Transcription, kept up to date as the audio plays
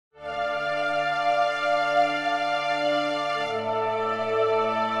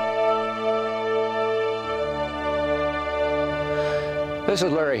This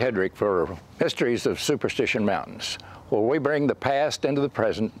is Larry Hedrick for Mysteries of Superstition Mountains, where we bring the past into the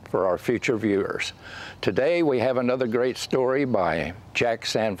present for our future viewers. Today we have another great story by Jack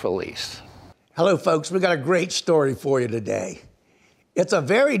San Felice. Hello folks, we got a great story for you today. It's a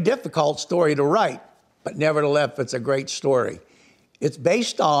very difficult story to write, but nevertheless it's a great story. It's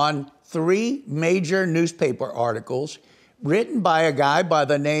based on 3 major newspaper articles written by a guy by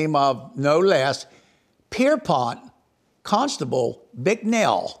the name of, no less, Pierpont Constable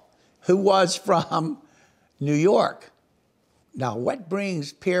Bicknell, who was from New York. Now, what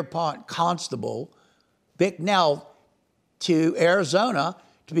brings Pierpont Constable Bicknell to Arizona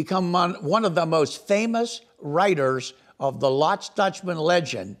to become one of the most famous writers of the Lost Dutchman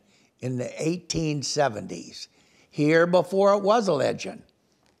legend in the 1870s, here before it was a legend?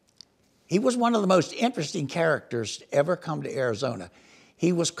 He was one of the most interesting characters to ever come to Arizona.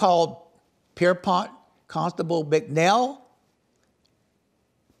 He was called Pierpont Constable Bicknell,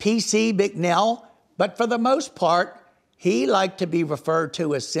 PC Bicknell, but for the most part, he liked to be referred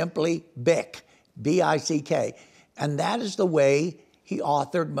to as simply Bick, B-I-C-K. And that is the way he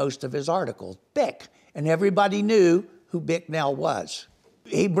authored most of his articles, Bick. And everybody knew who Bicknell was.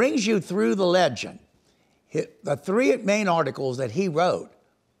 He brings you through the legend. The 3 main articles that he wrote,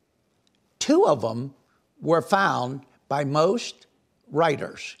 2 of them were found by most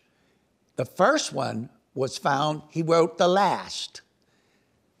writers. The first one was found, he wrote the last.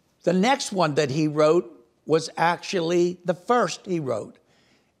 The next one that he wrote was actually the first he wrote.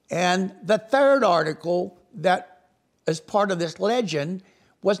 And the 3rd article that is part of this legend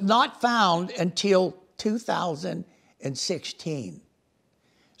was not found until 2016.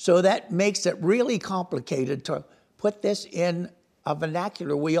 So that makes it really complicated to put this in a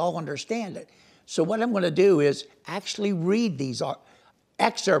vernacular we all understand it. So what I'm going to do is actually read these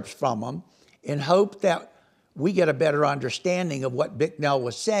excerpts from them in hope that we get a better understanding of what Bicknell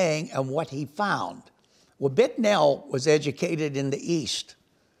was saying and what he found. Well, Bicknell was educated in the East,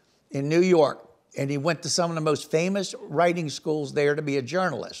 in New York, and he went to some of the most famous writing schools there to be a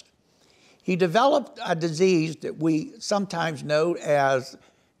journalist. He developed a disease that we sometimes know as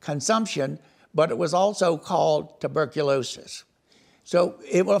consumption, but it was also called tuberculosis. So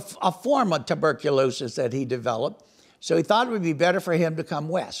it was a form of tuberculosis that he developed, so he thought it would be better for him to come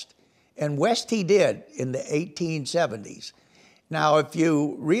west. And west he did in the 1870s. Now, if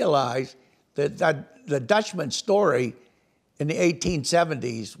you realize that the Dutchman story in the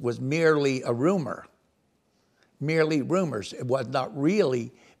 1870s was merely a rumor, merely rumors. It was not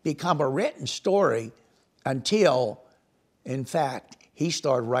really become a written story until, in fact, he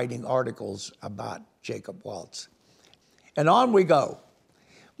started writing articles about Jacob Waltz. And on we go.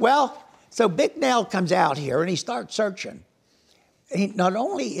 Well, so Bicknell comes out here and he starts searching. Not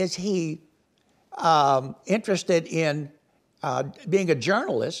only is he interested in being a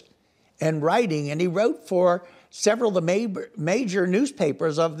journalist and writing, and he wrote for several of the major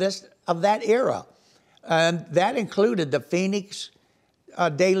newspapers of that era. And that included the Phoenix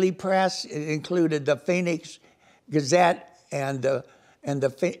Daily Press, it included the Phoenix Gazette and the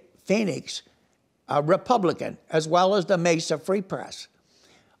Phoenix Republican, as well as the Mesa Free Press.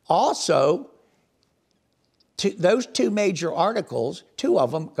 Also, those 2 major articles, 2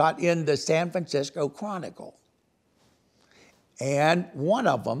 of them got in the San Francisco Chronicle. And one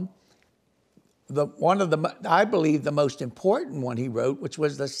of them, I believe the most important one he wrote, which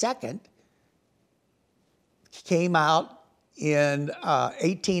was the second, came out in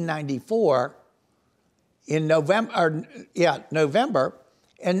 1894 in November,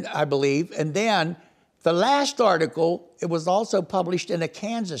 and I believe, and then the last article, it was also published in a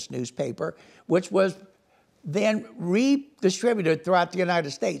Kansas newspaper, which was then redistributed throughout the United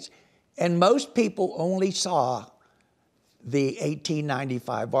States. And most people only saw the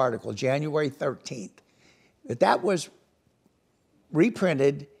 1895 article, January 13th. But that was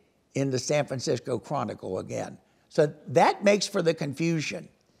reprinted in the San Francisco Chronicle again. So that makes for the confusion.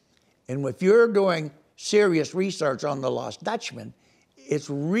 And if you're doing serious research on the Lost Dutchman, it's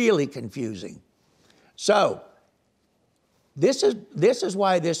really confusing. So this is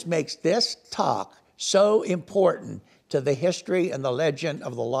why this makes this talk so important to the history and the legend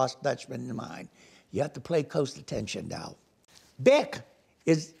of the Lost Dutchman Mine. You have to pay close attention now. Bick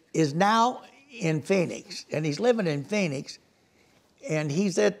is now in Phoenix, and he's living in Phoenix, and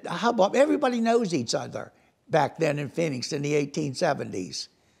he's at a hubbub. Everybody knows each other back then in Phoenix in the 1870s.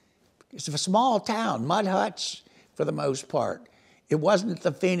 It's a small town, mud huts for the most part. It wasn't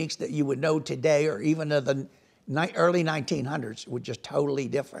the Phoenix that you would know today or even of the early 1900s. It was just totally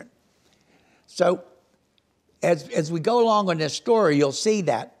different. So as we go along on this story, you'll see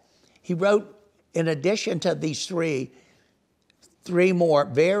that he wrote, in addition to these 3, three more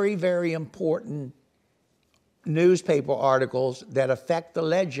very, very important newspaper articles that affect the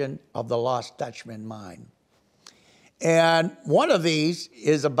legend of the Lost Dutchman Mine. And one of these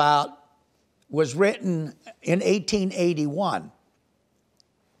was written in 1881.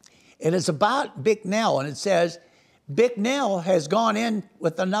 And it's about Bicknell, and it says, Bicknell has gone in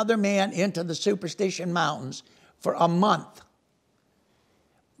with another man into the Superstition Mountains for a month.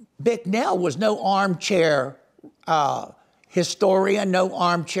 Bicknell was no armchair historian, no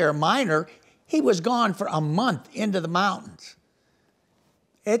armchair miner. He was gone for a month into the mountains.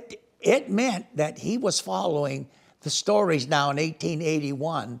 It meant that he was following the stories now in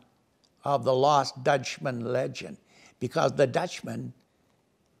 1881 of the Lost Dutchman legend, because the Dutchman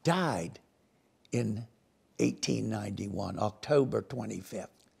died in 1891, October 25th.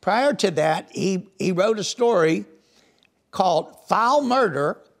 Prior to that, he wrote a story called Foul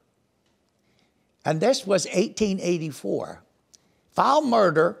Murder, and this was 1884. Foul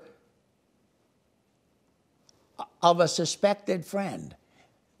Murder of a Suspected Friend.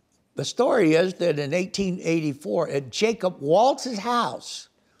 The story is that in 1884, at Jacob Waltz's house,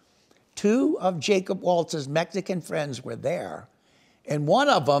 two of Jacob Waltz's Mexican friends were there, and one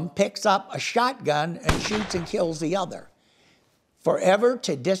of them picks up a shotgun and shoots and kills the other, forever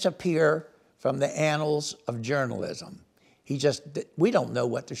to disappear from the annals of journalism. We don't know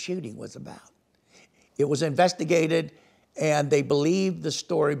what the shooting was about. It was investigated, and they believed the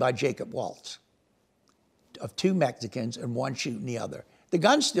story by Jacob Waltz of two Mexicans and one shooting the other. The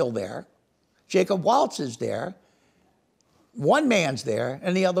gun's still there. Jacob Waltz is there. One man's there,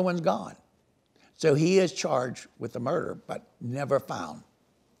 and the other one's gone. So he is charged with the murder, but never found.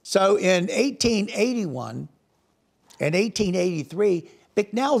 So in 1881 and 1883,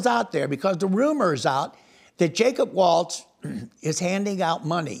 Bicknell's out there because the rumor is out that Jacob Waltz is handing out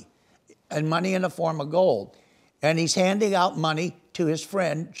money, and money in the form of gold. And he's handing out money to his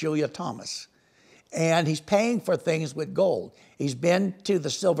friend, Julia Thomas. And he's paying for things with gold. He's been to the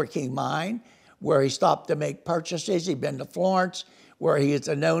Silver King mine, where he stopped to make purchases. He's been to Florence, where he is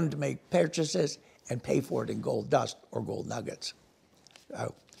known to make purchases and pay for it in gold dust or gold nuggets.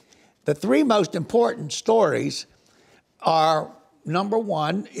 So, the three most important stories are, number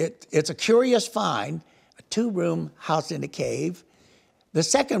one, it's a curious find, a two-room house in a cave. The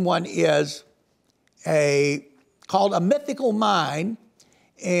second one is called A Mythical Mine,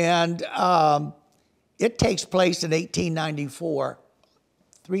 and it takes place in 1894,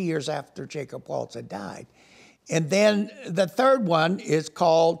 3 years after Jacob Waltz had died. And then the third one is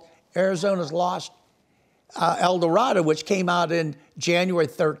called Arizona's Lost El Dorado, which came out in January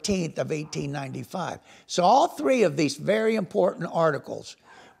 13th of 1895. So all three of these very important articles,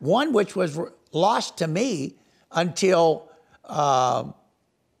 one which was lost to me until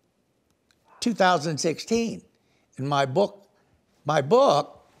 2016. In my book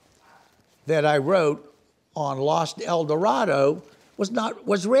that I wrote on Lost El Dorado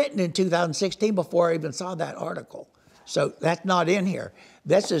was written in 2016 before I even saw that article. So that's not in here.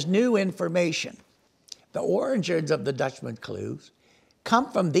 This is new information. The origins of the Dutchman clues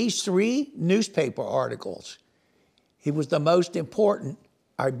come from these three newspaper articles. He was the most important,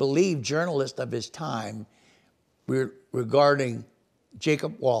 I believe, journalist of his time regarding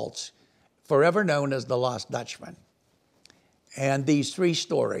Jacob Waltz, forever known as the Lost Dutchman. And these three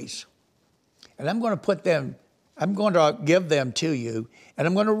stories. And I'm going to give them to you, and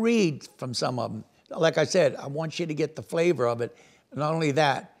I'm going to read from some of them. Like I said, I want you to get the flavor of it. Not only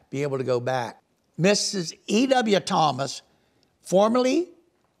that, be able to go back. Mrs. E.W. Thomas, formerly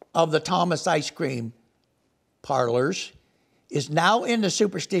of the Thomas Ice Cream Parlors, is now in the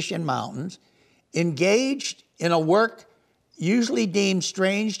Superstition Mountains, engaged in a work usually deemed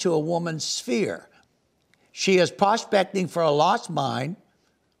strange to a woman's sphere. She is prospecting for a lost mine,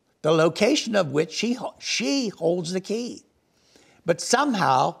 the location of which she holds the key. But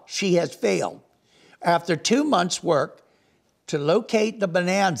somehow she has failed. After 2 months' work to locate the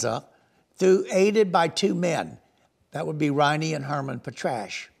bonanza, aided by two men, that would be Riney and Herman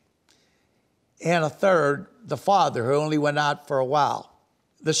Petrash, and a third, the father, who only went out for a while.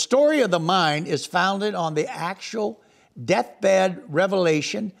 The story of the mine is founded on the actual deathbed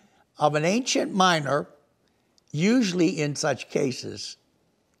revelation of an ancient miner, usually in such cases.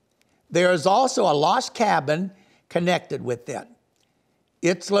 There is also a lost cabin connected with it.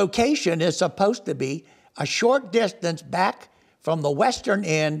 Its location is supposed to be a short distance back from the western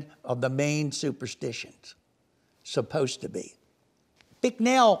end of the main superstitions. Supposed to be.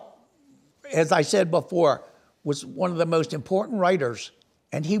 Bicknell, as I said before, was one of the most important writers,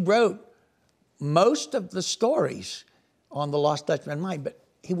 and he wrote most of the stories on the Lost Dutchman Mine, but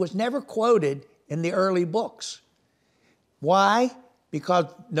he was never quoted in the early books. Why? Because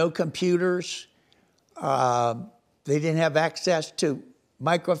no computers, they didn't have access to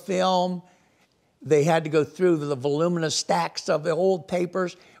microfilm. They had to go through the voluminous stacks of the old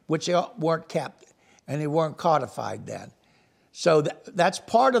papers, which weren't kept, and they weren't codified then. So that's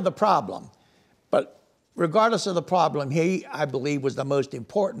part of the problem. But regardless of the problem, he, I believe, was the most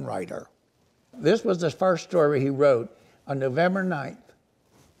important writer. This was the first story he wrote on November 9th.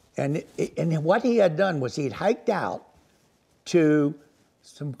 And what he had done was he'd hiked out to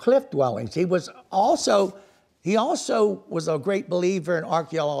some cliff dwellings. He also was a great believer in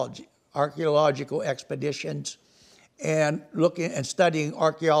archaeological expeditions and looking and studying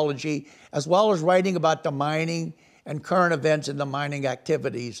archaeology, as well as writing about the mining and current events in the mining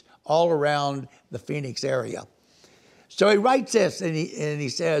activities all around the Phoenix area. So he writes this, and he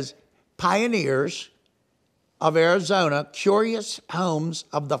says, pioneers of Arizona, curious homes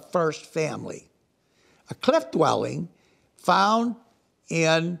of the first family. A cliff dwelling found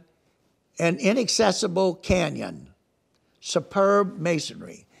in an inaccessible canyon, superb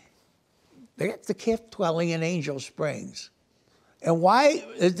masonry. That's the cliff dwelling in Angel Springs. And why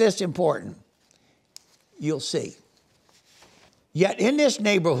is this important? You'll see. Yet in this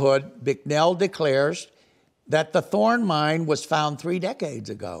neighborhood, Bicknell declares that the Thorn mine was found 3 decades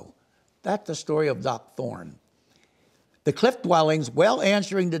ago. That's the story of Doc Thorn. The cliff dwellings well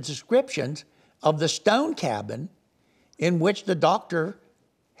answering the descriptions of the stone cabin in which the doctor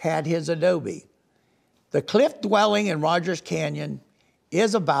had his adobe. The cliff dwelling in Rogers Canyon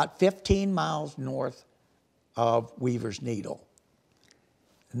is about 15 miles north of Weaver's Needle.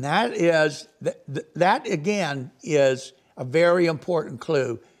 And that again is a very important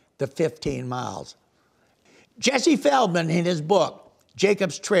clue, the 15 miles. Jesse Feldman, in his book,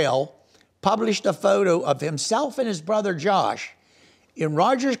 Jacob's Trail, published a photo of himself and his brother Josh in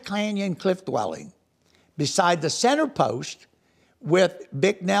Rogers Canyon cliff dwelling beside the center post with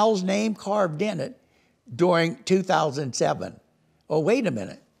Bicknell's name carved in it during 2007. Oh, wait a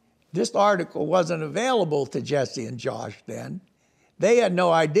minute. This article wasn't available to Jesse and Josh then. They had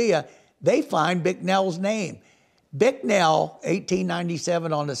no idea. They find Bicknell's name. Bicknell,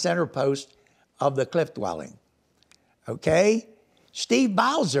 1897, on the center post of the cliff dwelling. Okay? Steve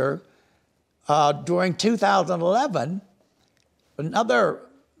Bowser, during 2011, another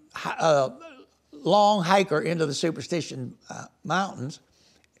long hiker into the Superstition Mountains,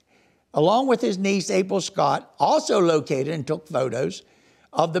 along with his niece, April Scott, also located and took photos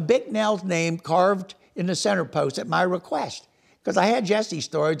of the Bicknell's name carved in the center post at my request, because I had Jesse's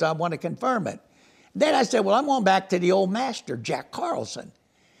stories, I want to confirm it. Then I said, well, I'm going back to the old master, Jack Carlson,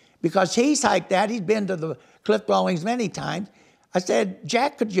 because he's hiked that. He's been to the cliff dwellings many times. I said,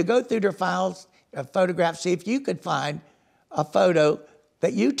 Jack, could you go through their files, photographs, see if you could find a photo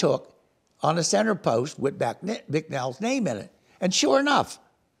that you took on a center post with Bicknell's name in it? And sure enough,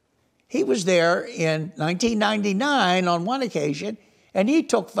 he was there in 1999 on one occasion, and he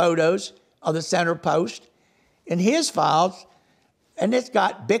took photos of the center post in his files, and it's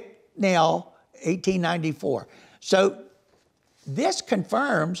got Bicknell 1894. So this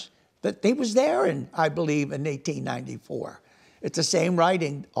confirms that he was there, I believe, in 1894. It's the same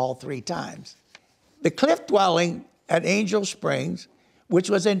writing all 3 times. The cliff dwelling at Angel Springs,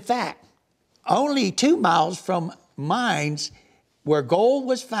 which was in fact only 2 miles from mines where gold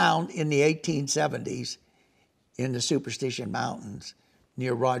was found in the 1870s in the Superstition Mountains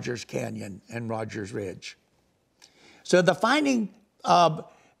near Rogers Canyon and Rogers Ridge. So the finding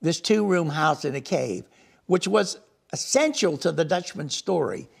of this 2-room house in a cave, which was essential to the Dutchman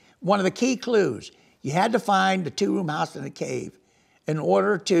story, one of the key clues, you had to find the 2-room house in a cave in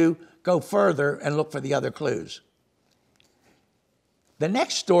order to go further and look for the other clues. The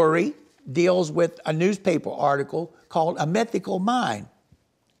next story deals with a newspaper article called A Mythical Mine.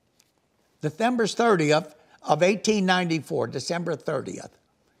 December 30th of 1894, December 30th.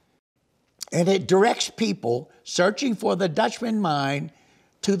 And it directs people searching for the Dutchman Mine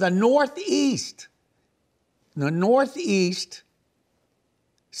to the northeast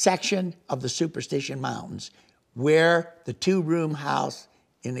section of the Superstition Mountains, where the 2-room house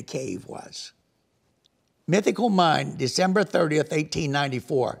in the cave was. Mythical Mine, December 30th,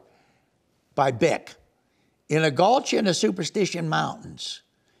 1894, by Bick. In a gulch in the Superstition Mountains,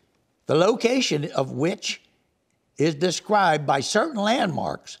 the location of which is described by certain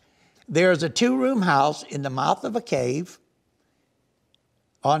landmarks, there is a 2-room house in the mouth of a cave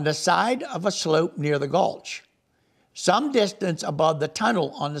on the side of a slope near the gulch. Some distance above the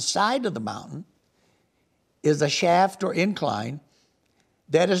tunnel on the side of the mountain is a shaft or incline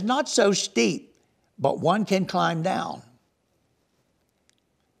that is not so steep, but one can climb down.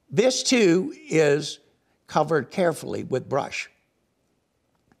 This too is covered carefully with brush.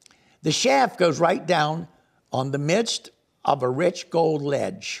 The shaft goes right down on the midst of a rich gold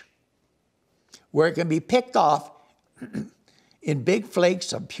ledge, where it can be picked off in big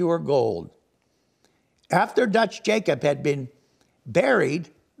flakes of pure gold. After Dutch Jacob had been buried,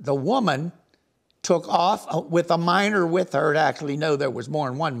 the woman took off with a miner with her to actually know there was more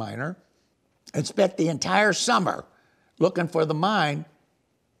than one miner, and spent the entire summer looking for the mine,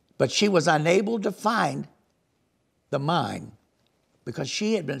 but she was unable to find the mine because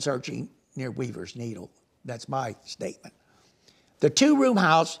she had been searching near Weaver's Needle. That's my statement. The two-room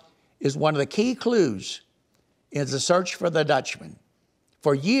house is one of the key clues in the search for the Dutchman.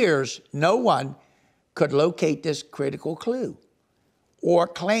 For years, no one could locate this critical clue or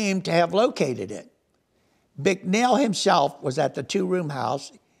claim to have located it. Bicknell himself was at the two-room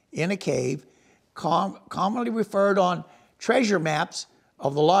house in a cave, commonly referred on treasure maps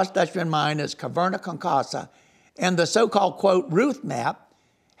of the Lost Dutchman Mine as Caverna Concasa, and the so-called, quote, Ruth map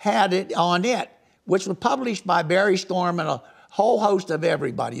had it on it, which was published by Barry Storm and a whole host of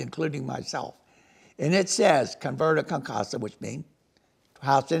everybody, including myself. And it says Caverna Concasa, which means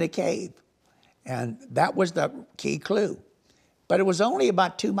house in a cave. And that was the key clue. But it was only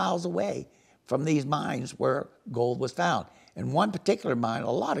about 2 miles away from these mines where gold was found. In one particular mine,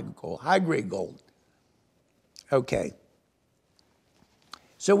 a lot of gold, high-grade gold. Okay.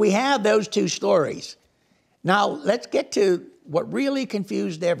 So we have those two stories. Now, let's get to what really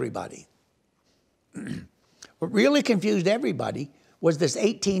confused everybody. What really confused everybody was this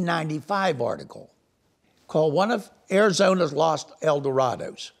 1895 article called One of Arizona's Lost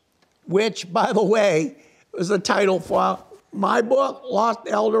Eldorados, which, by the way, was the title for my book, Lost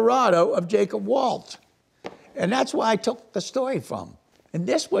Eldorado of Jacob Waltz. And that's where I took the story from. And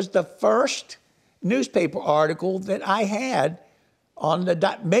this was the first newspaper article that I had on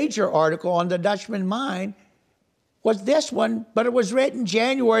the major article on the Dutchman Mine was this one, but it was written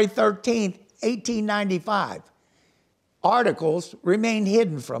January 13th, 1895. Articles remained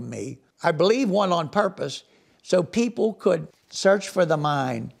hidden from me. I believe one on purpose, so people could search for the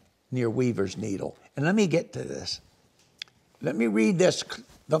mine near Weaver's Needle. And let me get to this. Let me read this.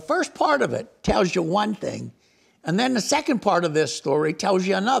 The first part of it tells you one thing, and then the second part of this story tells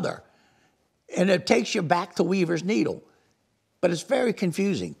you another. And it takes you back to Weaver's Needle. But it's very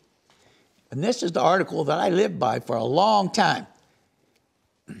confusing. And this is the article that I lived by for a long time.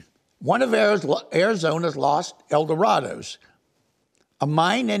 One of Arizona's lost Eldorados, a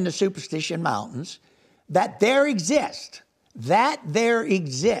mine in the Superstition Mountains, that there exists,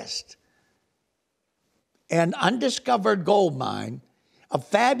 an undiscovered gold mine of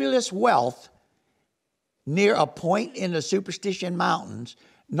fabulous wealth near a point in the Superstition Mountains,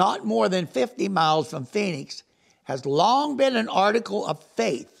 not more than 50 miles from Phoenix, has long been an article of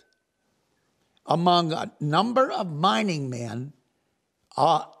faith among a number of mining men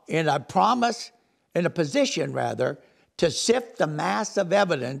in a position to sift the mass of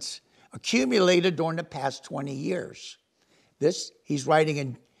evidence accumulated during the past 20 years. This, he's writing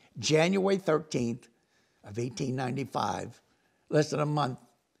in January 13th of 1895, less than a month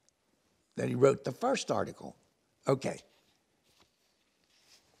that he wrote the first article. Okay.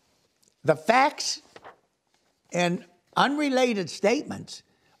 The facts and unrelated statements,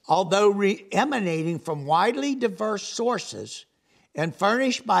 although emanating from widely diverse sources and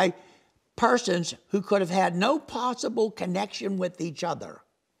furnished by persons who could have had no possible connection with each other.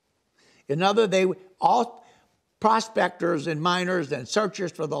 In other, they all prospectors and miners and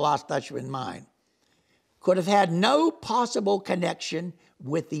searchers for the Lost Dutchman Mine could have had no possible connection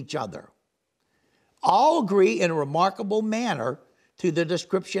with each other. All agree in a remarkable manner to the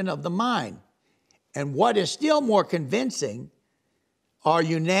description of the mine. And what is still more convincing, are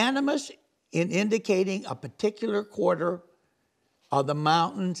unanimous in indicating a particular quarter of the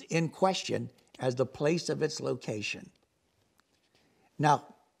mountains in question as the place of its location. Now,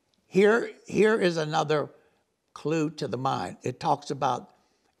 here is another clue to the mine. It talks about,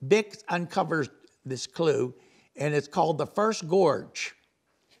 Bick uncovers this clue, and it's called the First Gorge.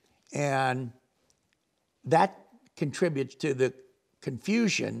 And that contributes to the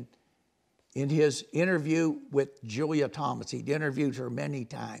confusion in his interview with Julia Thomas. He'd interviewed her many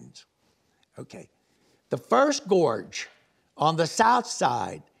times. Okay. The First Gorge on the south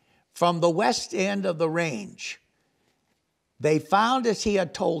side from the west end of the range, they found, as he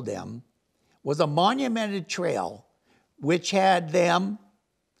had told them, was a monumented trail which had them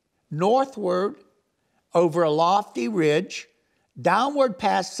northward over a lofty ridge, downward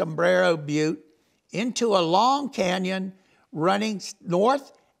past Sombrero Butte, into a long canyon running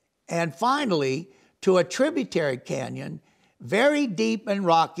north, and finally to a tributary canyon, very deep and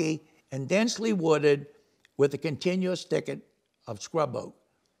rocky and densely wooded, with a continuous thicket of scrub oak.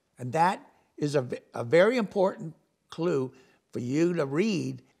 And that is a very important clue for you to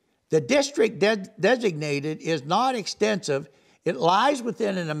read. The district designated is not extensive. It lies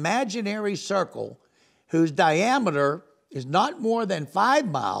within an imaginary circle whose diameter is not more than 5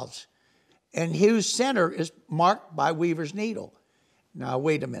 miles and whose center is marked by Weaver's Needle. Now,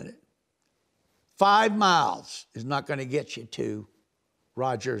 wait a minute. 5 miles is not going to get you to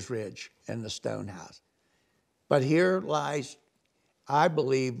Rogers Ridge and the Stone House. But here lies, I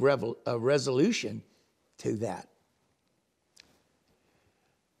believe, a resolution to that.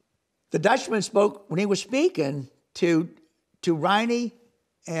 The Dutchman spoke, when he was speaking to Riney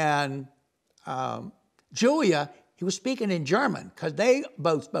and Julia, he was speaking in German because they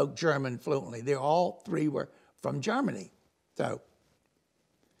both spoke German fluently. They all three were from Germany. So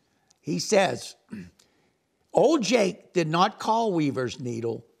he says, old Jake did not call Weaver's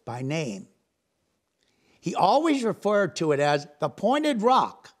Needle by name. He always referred to it as the pointed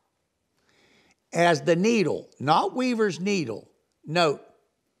rock, as the needle, not Weaver's Needle. Note,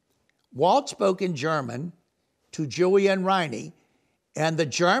 Walt spoke in German to Julia and Riney, and the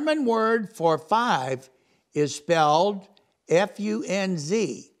German word for 5 is spelled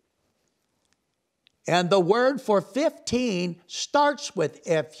F-U-N-Z. And the word for 15 starts with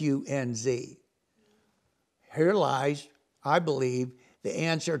F-U-N-Z. Here lies, I believe, the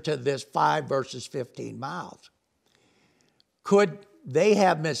answer to this 5 versus 15 miles. Could they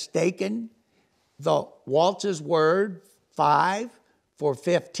have mistaken the Waltz's word 5 for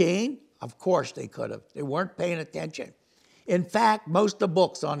 15? Of course they could have. They weren't paying attention. In fact, most of the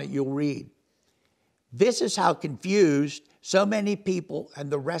books on it you'll read. This is how confused so many people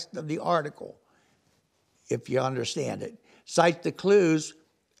and the rest of the article, if you understand it, cite the clues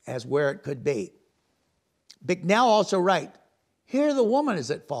as where it could be. Bicknell also writes, here the woman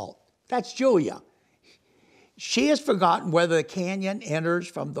is at fault. That's Julia. She has forgotten whether the canyon enters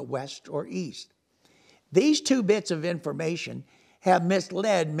from the west or east. These 2 bits of information have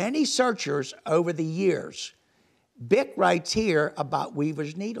misled many searchers over the years. Bick writes here about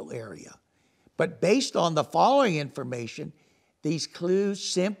Weaver's Needle area. But based on the following information, these clues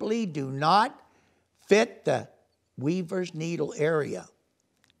simply do not fit the Weaver's Needle area.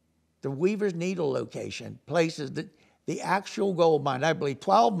 The Weaver's Needle location places the actual gold mine, I believe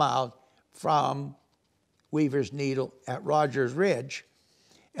 12 miles from Weaver's Needle at Rogers Ridge,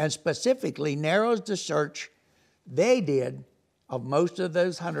 and specifically narrows the search they did of most of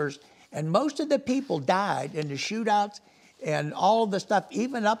those hunters. And most of the people died in the shootouts and all of the stuff,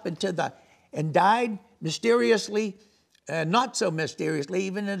 even up into and died mysteriously, not so mysteriously,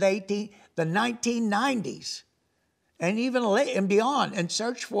 even in the 1990s, and even late and beyond, and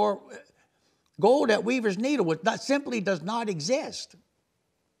search for gold at Weaver's Needle, which simply does not exist.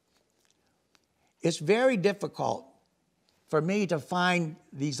 It's very difficult for me to find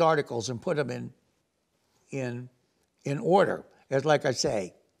these articles and put them in order, as like I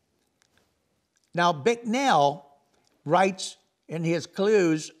say. Now, Bicknell writes in his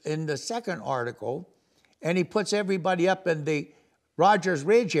clues in the second article, and he puts everybody up in the Rogers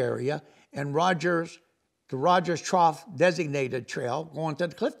Ridge area and the Rogers Trough designated trail going to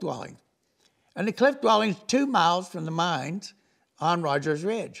the cliff dwellings. And the cliff dwellings 2 miles from the mines on Rogers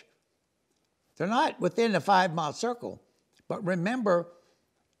Ridge. They're not within the 5-mile circle, but remember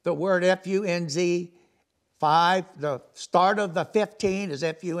the word F-U-N-Z, 5, the start of the 15 is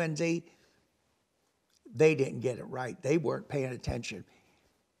F-U-N-Z. They didn't get it right. They weren't paying attention.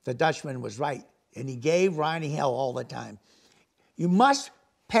 The Dutchman was right, and he gave Riney hell all the time. You must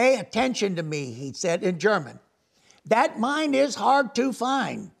pay attention to me, he said in German. That mine is hard to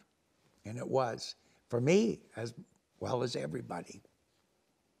find. And it was, for me as well as everybody.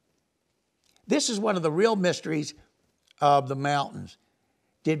 This is one of the real mysteries of the mountains.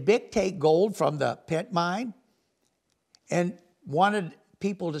 Did Bick take gold from the pit mine and wanted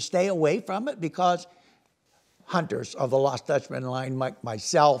people to stay away from it because hunters of the Lost Dutchman Mine, like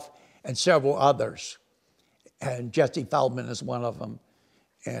myself and several others, and Jesse Feldman is one of them,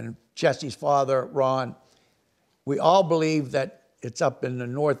 and Jesse's father, Ron, we all believe that it's up in the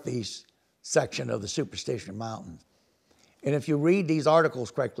northeast section of the Superstition Mountains. And if you read these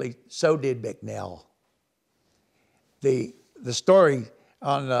articles correctly, so did Bicknell. The story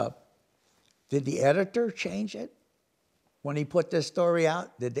on did the editor change it? When he put this story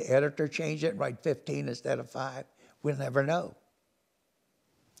out, did the editor change it and write 15 instead of 5? We'll never know.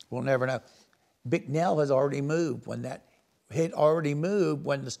 We'll never know. Bicknell has already moved when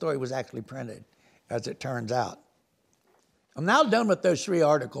the story was actually printed, as it turns out. I'm now done with those 3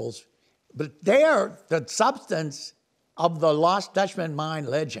 articles, but they are the substance of the Lost Dutchman Mine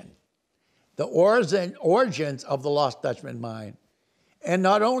legend. the origins of the Lost Dutchman Mine. And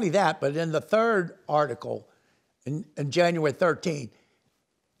not only that, but in the third article, in January 13th,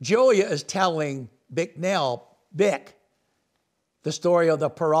 Julia is telling Bicknell, the story of the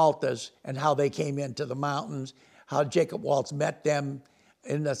Peraltas and how they came into the mountains, how Jacob Waltz met them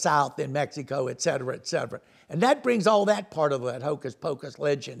in the south in Mexico, et cetera, et cetera. And that brings all that part of that hocus pocus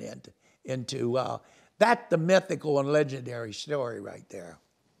legend into that's the mythical and legendary story right there.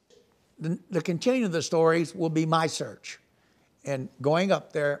 The continuing of the stories will be my search and going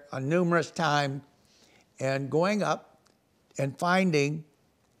up there on numerous times and going up and finding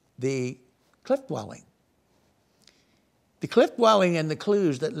the cliff dwelling. The cliff dwelling and the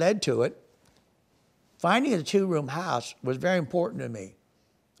clues that led to it, finding a two-room house was very important to me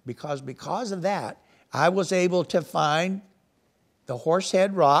because of that, I was able to find the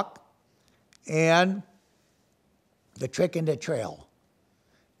Horsehead Rock and the Trick in the Trail,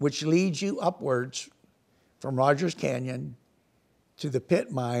 which leads you upwards from Rogers Canyon to the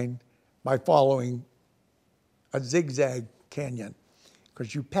pit mine by following a zigzag canyon,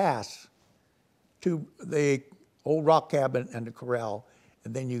 because you pass to the old rock cabin and the corral,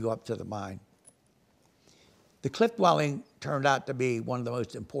 and then you go up to the mine. The cliff dwelling turned out to be one of the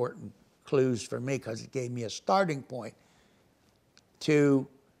most important clues for me because it gave me a starting point to,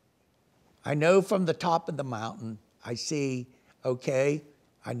 I know from the top of the mountain, I see, okay,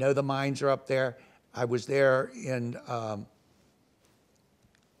 I know the mines are up there. I was there in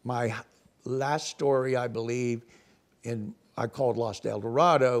my last story, I believe, I called Lost El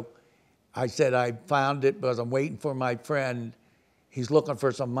Dorado. I said I found it because I'm waiting for my friend. He's looking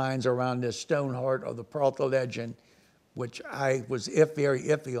for some mines around this stone heart of the Peralta legend, which I was very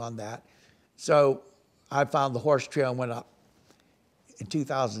iffy on that. So I found the horse trail and went up. In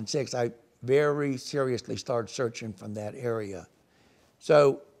 2006, I very seriously started searching from that area.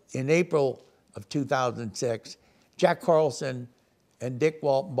 So in April of 2006, Jack Carlson and Dick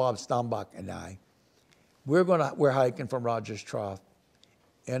Walt and Bob Stombach and I, we're hiking from Rogers Trough.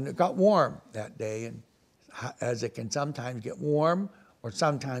 And it got warm that day, and as it can sometimes get warm or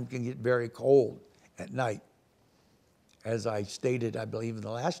sometimes can get very cold at night. As I stated, I believe in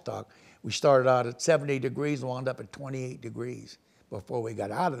the last talk, we started out at 70 degrees and wound up at 28 degrees before we got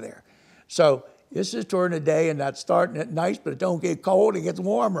out of there. So this is during the day, and that's starting at night, but it don't get cold, it gets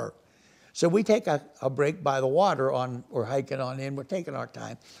warmer. So we take a break by the water we're hiking on in, we're taking our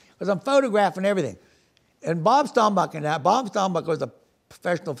time, because I'm photographing everything. And Bob Stombach was a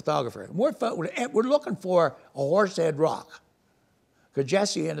professional photographer. And we're looking for a Horsehead Rock, because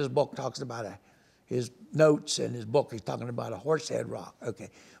Jesse in his book talks about his notes in his book, he's talking about a Horsehead Rock. Okay,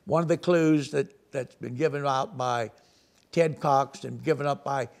 one of the clues that's been given out by Ted Cox and given up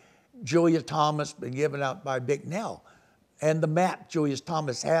by Julia Thomas, been given out by Bicknell. And the map Julia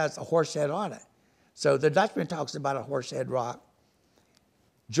Thomas has a horsehead on it. So the Dutchman talks about a Horsehead Rock.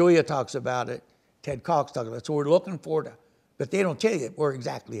 Julia talks about it. Ted Cox talks about it. So we're looking for it, but they don't tell you where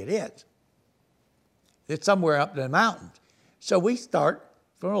exactly it is. It's somewhere up in the mountains. So we start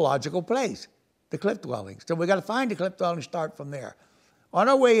from a logical place, the cliff dwellings. So we got to find the cliff dwelling and start from there. On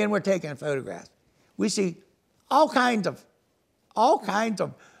our way in, we're taking photographs. We see all kinds of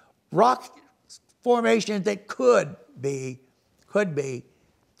rock formations that could be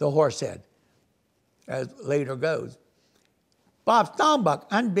the Horsehead, as later goes. Bob Stombach,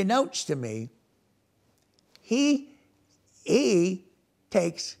 unbeknownst to me, he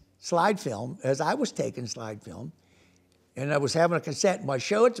takes slide film, as I was taking slide film, and I was having a cassette, and I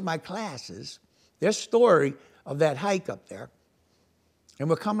show it to my classes, this story of that hike up there, and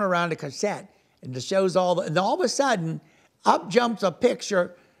we're coming around the cassette, and it shows and all of a sudden, up jumps a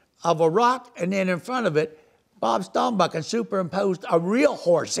picture of a rock, and then in front of it, Bob Stombach had superimposed a real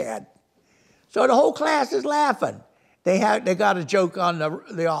horse head. So the whole class is laughing. They got a joke on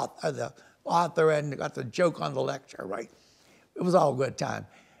the author, and they got the joke on the lecture, right? It was all a good time.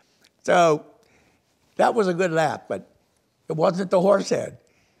 So that was a good laugh, but it wasn't the horse head,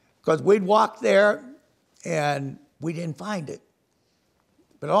 because we'd walked there and we didn't find it.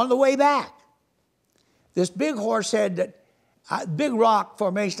 But on the way back, this big horse head, big rock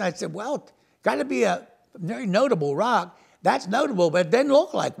formation, I said, well, got to be a very notable rock. That's notable, but it didn't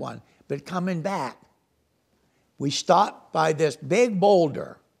look like one. But coming back, we stopped by this big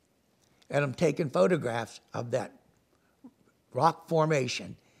boulder, and I'm taking photographs of that rock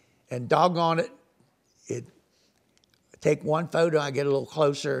formation. And doggone it, take one photo, I get a little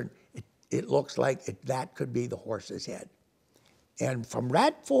closer, it looks like that could be the horse's head. And from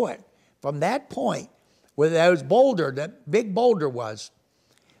that point, where that big boulder was,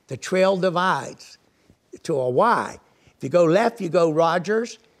 the trail divides to a Y. If you go left, you go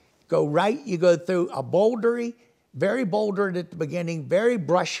Rogers, go right, you go through a bouldery, very bouldered at the beginning, very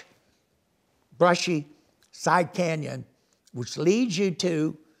brushy side canyon, which leads you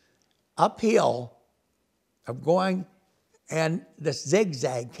to uphill of going, and this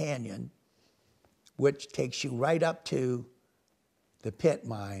zigzag canyon, which takes you right up to the pit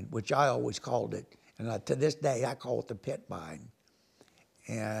mine, which I always called it. And to this day, I call it the pit mine.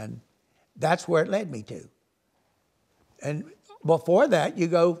 And that's where it led me to. And before that,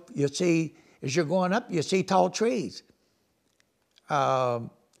 you see, as you're going up, you see tall trees. And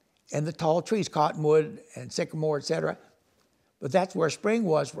the tall trees, cottonwood and sycamore, etc. But that's where spring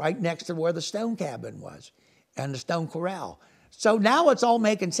was, right next to where the stone cabin was and the stone corral. So now it's all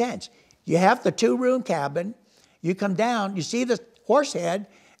making sense. You have the 2-room cabin. You come down, you see the horse head.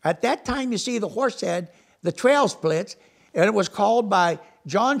 At that time, you see the horse head, the trail splits, and it was called by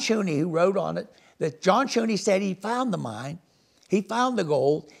John Chuney, who wrote on it, that John Chuney said he found the mine. He found the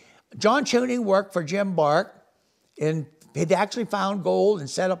gold. John Chuney worked for Jim Bark, and he'd actually found gold and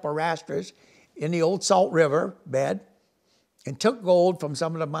set up a rasters in the old Salt River bed and took gold from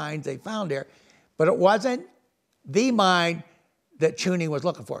some of the mines they found there. But it wasn't the mine that Chuney was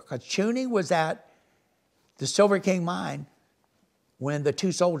looking for, because Chuney was at the Silver King mine when the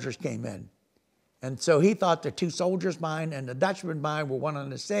 2 soldiers came in. And so he thought the 2 soldiers mine and the Dutchman mine were one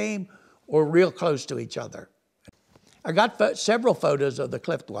and the same or real close to each other. I got several photos of the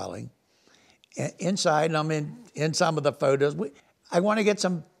cliff dwelling inside, and I'm in some of the photos. I want to get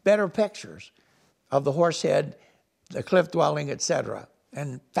some better pictures of the horse head, the cliff dwelling, etc.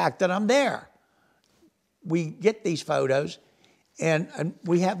 And the fact that I'm there. We get these photos, and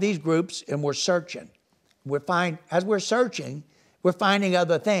we have these groups, and we're searching. As we're searching, we're finding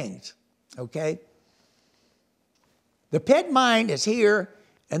other things, okay? The pit mine is here,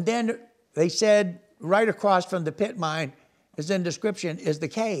 and then they said right across from the pit mine, is in description, is the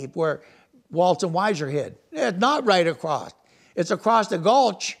cave where Waltz and Weiser hid. It's not right across. It's across the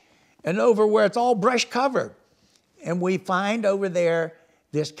gulch and over where it's all brush covered. And we find over there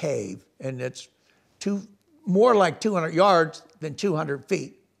this cave, and it's more like 200 yards than 200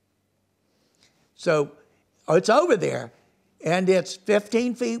 feet. So it's over there, and it's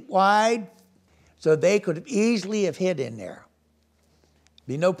 15 feet wide, so they could easily have hid in there.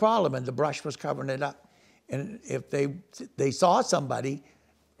 Be no problem, and the brush was covering it up. And if they saw somebody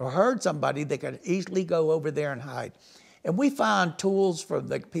or heard somebody, they could easily go over there and hide. And we found tools from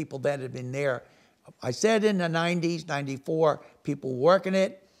the people that had been there. I said in the 90s, 94, people working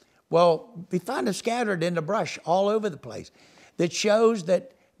it. Well, we found them scattered in the brush all over the place. That shows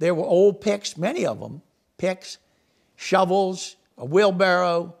that there were old picks, many of them, picks, shovels, a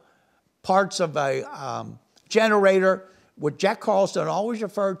wheelbarrow, parts of a generator, which Jack Carlson always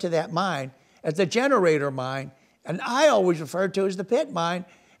referred to that mine as the generator mine, and I always referred to as the pit mine.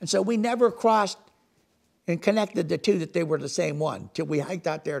 And so we never crossed and connected the two, that they were the same one, till we hiked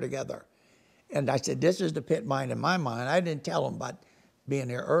out there together. And I said, this is the pit mine in my mind. I didn't tell him about being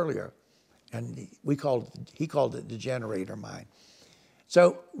there earlier. And he called it the generator mine.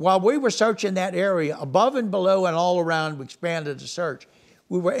 So while we were searching that area, above and below and all around, we expanded the search.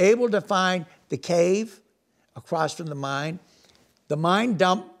 We were able to find the cave across from the mine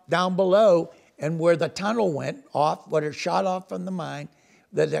dump down below, and where the tunnel went off, where it shot off from the mine,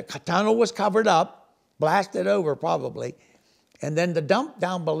 the tunnel was covered up, blasted over probably, and then the dump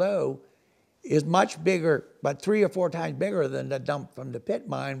down below is much bigger, about 3 or 4 times bigger than the dump from the pit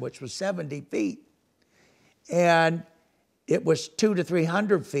mine, which was 70 feet. And it was 200 to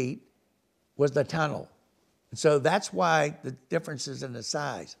 300 feet was the tunnel. So that's why the differences in the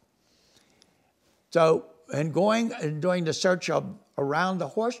size. So, and going and doing the search around the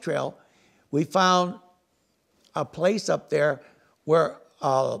horse trail, we found a place up there where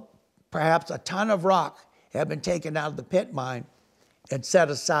perhaps a ton of rock had been taken out of the pit mine and set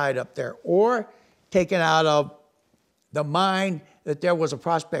aside up there, or taken out of the mine, that there was a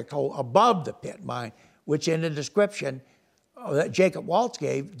prospect hole above the pit mine, which in the description that Jacob Waltz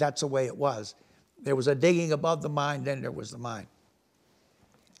gave, that's the way it was. There was a digging above the mine, then there was the mine.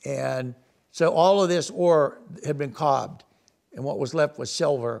 And so all of this ore had been cobbed, and what was left was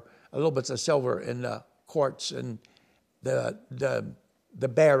silver, a little bits of silver in the quartz and the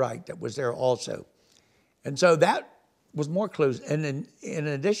barite that was there also. And so that was more clues. And in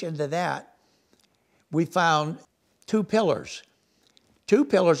addition to that, we found 2 pillars. 2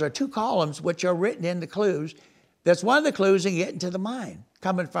 pillars are 2 columns which are written in the clues. That's one of the clues in getting to the mine,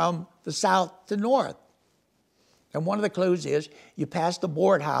 coming from the south to north. And one of the clues is you pass the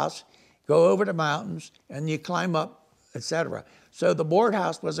board house, go over the mountains, and you climb up, etc. So the board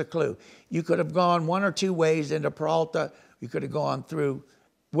house was a clue. You could have gone 1 or 2 ways into Peralta. You could have gone through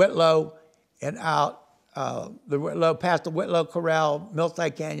Whitlow and out the Whitlow, past the Whitlow Corral,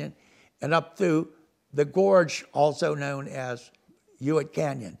 Millside Canyon, and up through the gorge, also known as Hewitt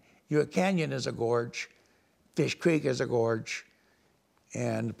Canyon. Hewitt Canyon is a gorge, Fish Creek is a gorge,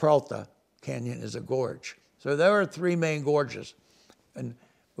 and Peralta Canyon is a gorge. So there are three main gorges. And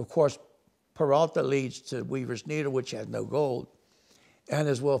of course, Peralta leads to Weaver's Needle, which has no gold. And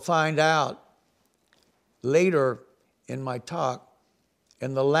as we'll find out later in my talk,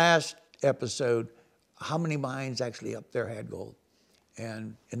 in the last episode, how many mines actually up there had gold.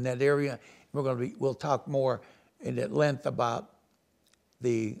 And in that area, we'll talk more at length about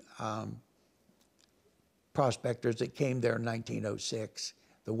the prospectors that came there in 1906,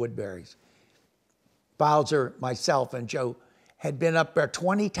 the Woodburys. Bowser, myself, and Joe had been up there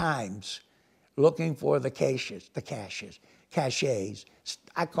 20 times looking for the caches.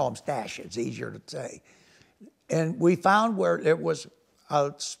 I call them stashes, easier to say. And we found where there was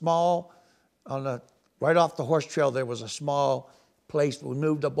a small, right off the horse trail, there was a small place. We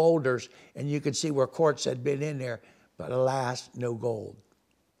moved the boulders, and you could see where quartz had been in there, but alas, no gold.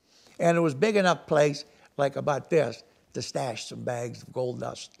 And it was a big enough place, like about this, to stash some bags of gold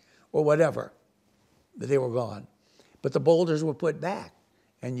dust or whatever, but they were gone. But the boulders were put back,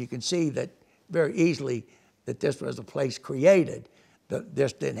 and you can see that very easily that this was a place created, that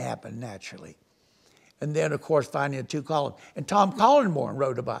this didn't happen naturally. And then, of course, finding the two columns. And Tom Collinborn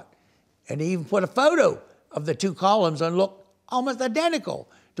wrote about it, and he even put a photo of the two columns and looked almost identical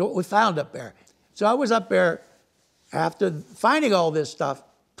to what we found up there. So I was up there after finding all this stuff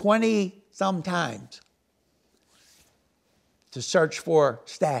 20-some times to search for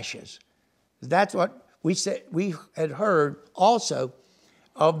stashes. That's what we said. We had heard also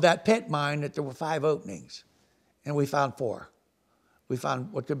of that pit mine that there were 5 openings, and we found 4. We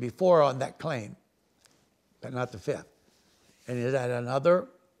found what could be 4 on that claim, but not the 5th. And is that another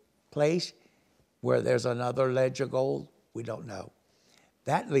place where there's another ledge of gold? We don't know.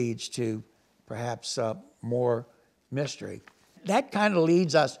 That leads to perhaps more mystery. That kind of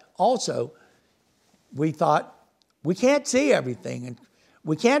leads us also, we thought, we can't see everything, and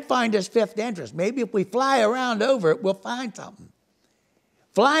we can't find this 5th entrance. Maybe if we fly around over it, we'll find something.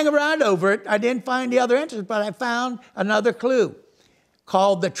 Flying around over it, I didn't find the other entrance, but I found another clue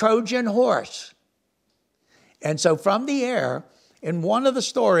called the Trojan horse. And so from the air, in one of the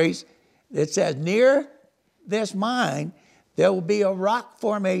stories, it says, near this mine, there will be a rock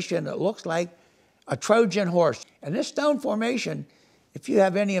formation that looks like a Trojan horse. And this stone formation, if you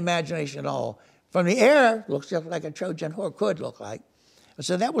have any imagination at all, from the air, looks just like a Trojan horse, could look like. And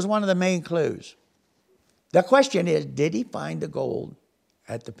so that was one of the main clues. The question is, did he find the gold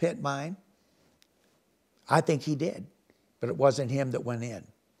at the pit mine? I think he did, but it wasn't him that went in.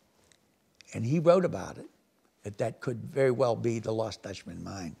 And he wrote about it, that could very well be the Lost Dutchman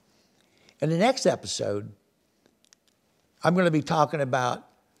Mine. In the next episode, I'm going to be talking about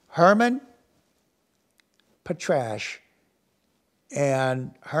Herman Petrash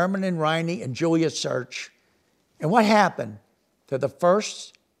and Herman and Riney and Julius Search, and what happened to the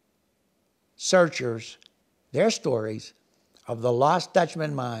first searchers, their stories of the Lost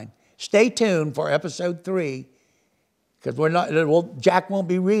Dutchman Mine. Stay tuned for episode 3, because Jack won't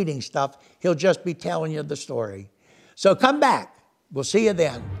be reading stuff. He'll just be telling you the story. So come back. We'll see you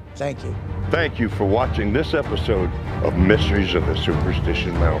then. Thank you. Thank you for watching this episode of Mysteries of the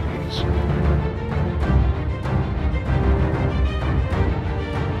Superstition Mountains.